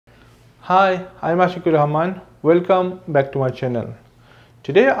Hi, I'm Ashikur Rahman. Welcome back to my channel.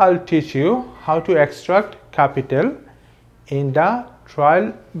 Today I'll teach you how to extract capital in the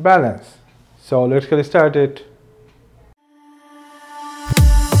trial balance. So let's get started.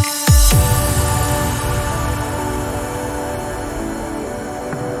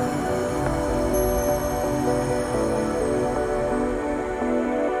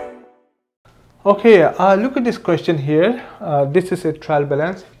 Okay, look at this question here. This is a trial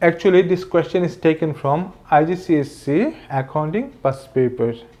balance. Actually, this question is taken from IGCSE accounting past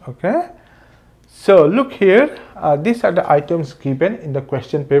papers. Okay, so look here. These are the items given in the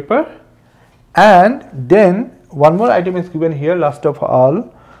question paper, and then one more item is given here last of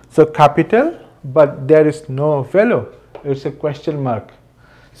all. So capital, but there is no value. It's a question mark.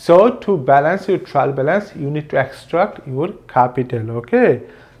 So to balance your trial balance, you need to extract your capital. Okay,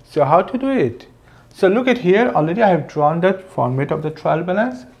 so how to do it? So look at here, already I have drawn the format of the trial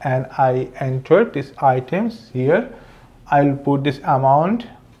balance and I entered these items here. I'll put this amount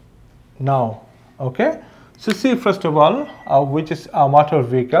now. Okay, so see first of all which is motor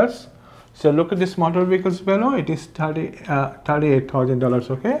vehicles. So look at this motor vehicles value. It is $38,000.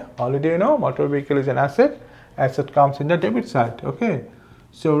 Okay, already you know motor vehicle is an asset. Asset comes in the debit side. Okay,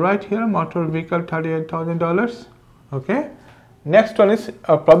 so right here motor vehicle $38,000. Okay, next one is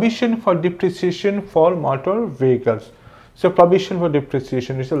a provision for depreciation for motor vehicles. So provision for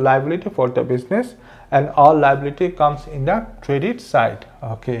depreciation is a liability for the business, and all liability comes in the credit side.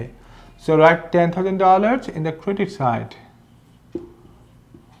 Okay, so write $10,000 in the credit side.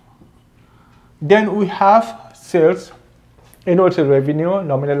 Then we have sales. You know, it's a revenue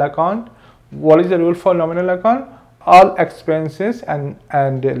nominal account. What is the rule for nominal account? All expenses and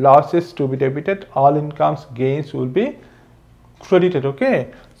losses to be debited, all incomes gains will be credited. Okay,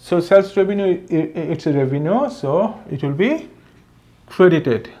 so sales revenue, it's a revenue, so it will be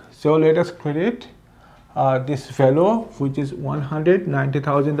credited. So let us credit this value, which is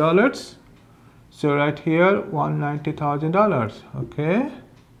 $190,000. so right here $190,000. okay,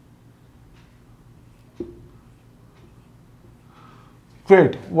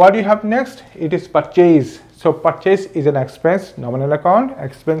 great. What do you have next? It is purchase. So purchase is an expense, nominal account.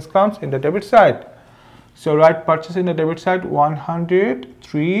 Expense comes in the debit side. So write purchase in the debit side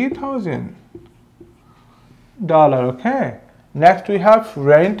 $103,000. Okay. Next we have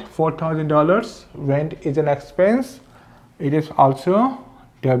rent $4,000. Rent is an expense. It is also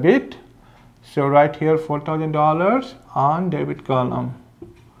debit. So write here $4,000 on debit column.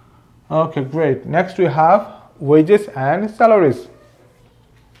 Okay, great. Next we have wages and salaries.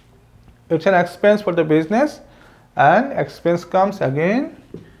 It's an expense for the business, and expense comes again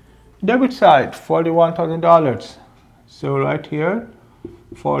debit side $41,000. So right here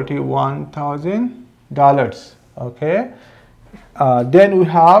 $41,000. okay, then we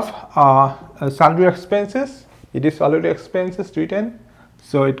have salary expenses. It is salary expenses written,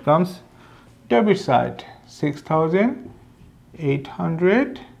 so it comes debit side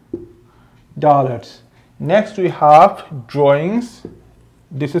 $6,800. Next we have drawings.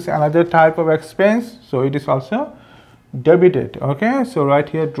 This is another type of expense, so it is also debited. Okay, so right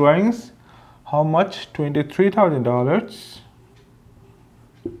here drawings, how much? $23,000.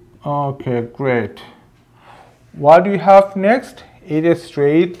 okay, great. What do we have next? It is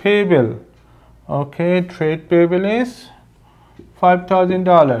trade payable. Okay, trade payable is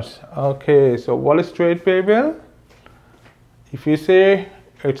 $5,000. okay, so what is trade payable? If you say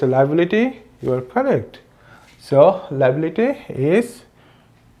it's a liability, you are correct. So liability is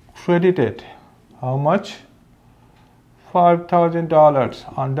credited. How much? $5,000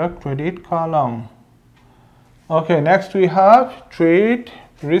 on the credit column. Okay, next we have trade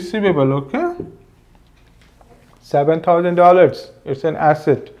receivable. Okay, $7,000. It's an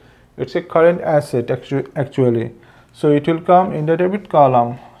asset. It's a current asset actually. So it will come in the debit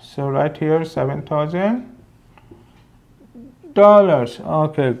column. So right here $7,000.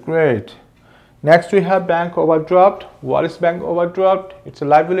 okay, great. Next we have bank overdraft. What is bank overdraft? It's a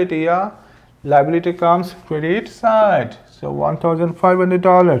liability. Yeah, liability comes credit side, so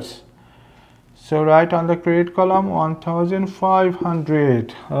 $1,500. so write on the credit column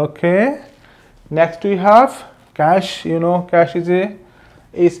 $1,500. okay, next we have cash. You know, cash is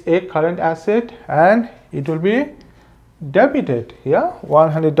a current asset, and it will be debited. Yeah,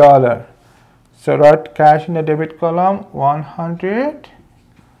 $100. so write cash in the debit column $100.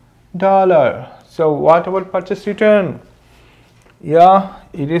 so what about purchase return? Yeah,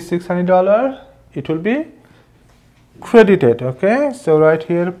 it is $600. it will be credited. Okay, so right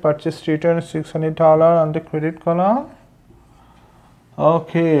here purchase return $600 on the credit column.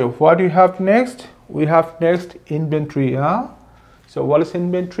 Okay, what do you have next? We have next inventory. So what is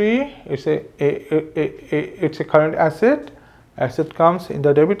inventory? It's it's a current asset. Asset comes in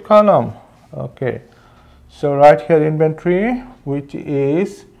the debit column. Okay. So right here inventory, which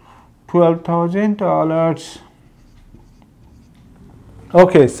is $12,000.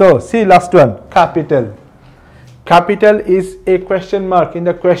 Okay, so see last one, capital. Capital is a question mark in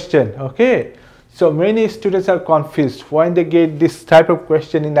the question. Okay, so many students are confused when they get this type of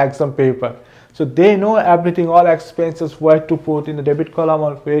question in the exam paper. So they know everything, all expenses, where to put in the debit column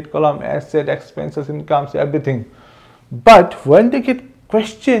or credit column, asset, expenses, incomes, everything. But when they get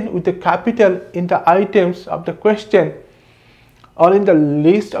question with the capital in the items of the question or in the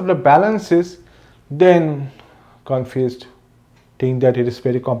list of the balances, then confused, think that it is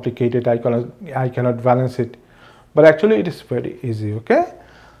very complicated, I cannot balance it. But actually it is very easy. Okay,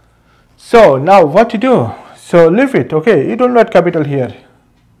 so now what to do? So leave it. Okay, you don't write capital here,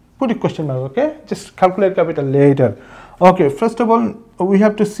 put a question mark. Okay, just calculate capital later. Okay, first of all we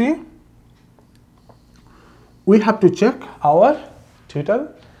have to see, we have to check our total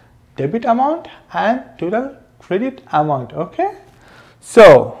debit amount and total credit amount. Okay,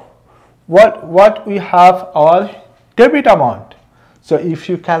 so what we have, our debit amount. So if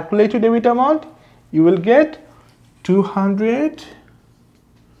you calculate your debit amount, you will get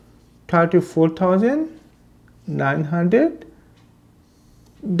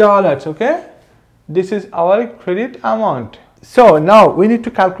 $234,900. Okay, this is our credit amount. So now we need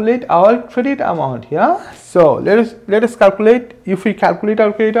to calculate our credit amount. Yeah, so let us calculate. If we calculate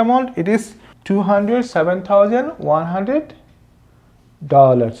our credit amount, it is $207,100.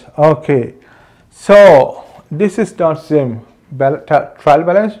 Okay, so this is not same. Trial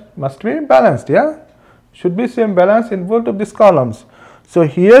balance must be balanced. Yeah, should be same balance in both of these columns. So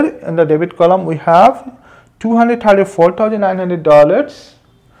here in the debit column we have $234,900,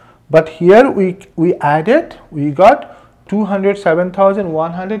 but here we added, we got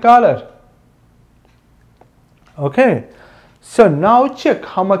 $207,100. Okay, so now check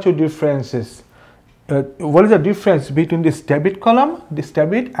how much your difference is. What is the difference between this debit column, this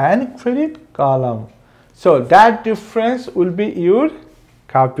debit and credit column? So that difference will be your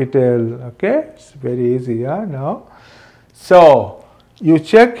capital. Okay, it's very easy. Yeah, now so you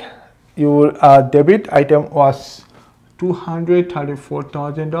check your debit item was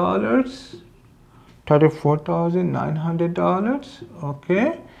 $234,000, $34,900.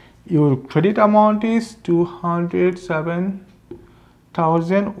 Okay, your credit amount is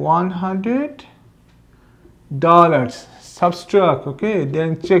 $207,100. Subtract. Okay,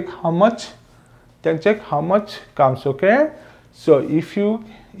 then check how much. Comes. Okay, so if you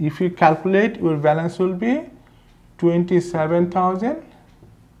calculate, your balance will be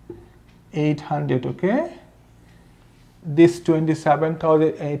 $27,800. Okay, this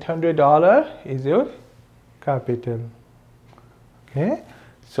 $27,800 is your capital. Okay,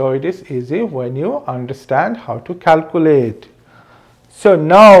 so it is easy when you understand how to calculate. So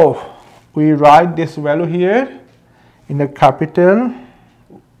now we write this value here in the capital.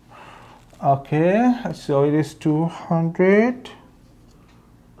 Okay, so it is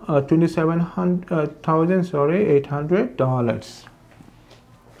 $800.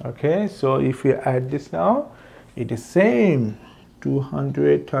 Okay, so if we add this now, it is same,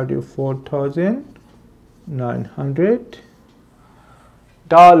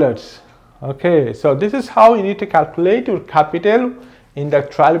 $234,900. Okay, so this is how you need to calculate your capital in the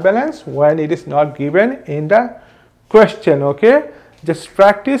trial balance when it is not given in the question. Okay, just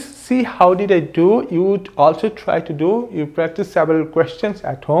practice, see how did I do. You would also try to do, you practice several questions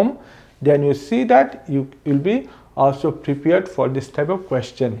at home, then you see that you will be also prepared for this type of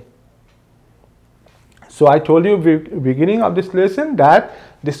question. So I told you beginning of this lesson that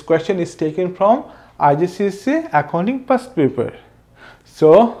this question is taken from IGCSE accounting past paper.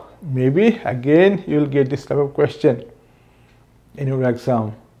 So maybe again you will get this type of question in your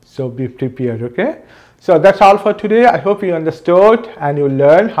exam. So be prepared. Okay. So that's all for today. I hope you understood and you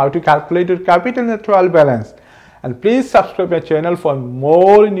learned how to calculate your capital in the trial balance. And please subscribe my channel for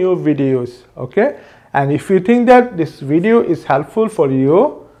more new videos. Okay. And if you think that this video is helpful for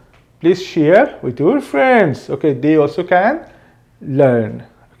you, please share with your friends. Okay, they also can learn.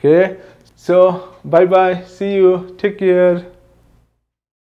 Okay, so bye bye, see you, take care.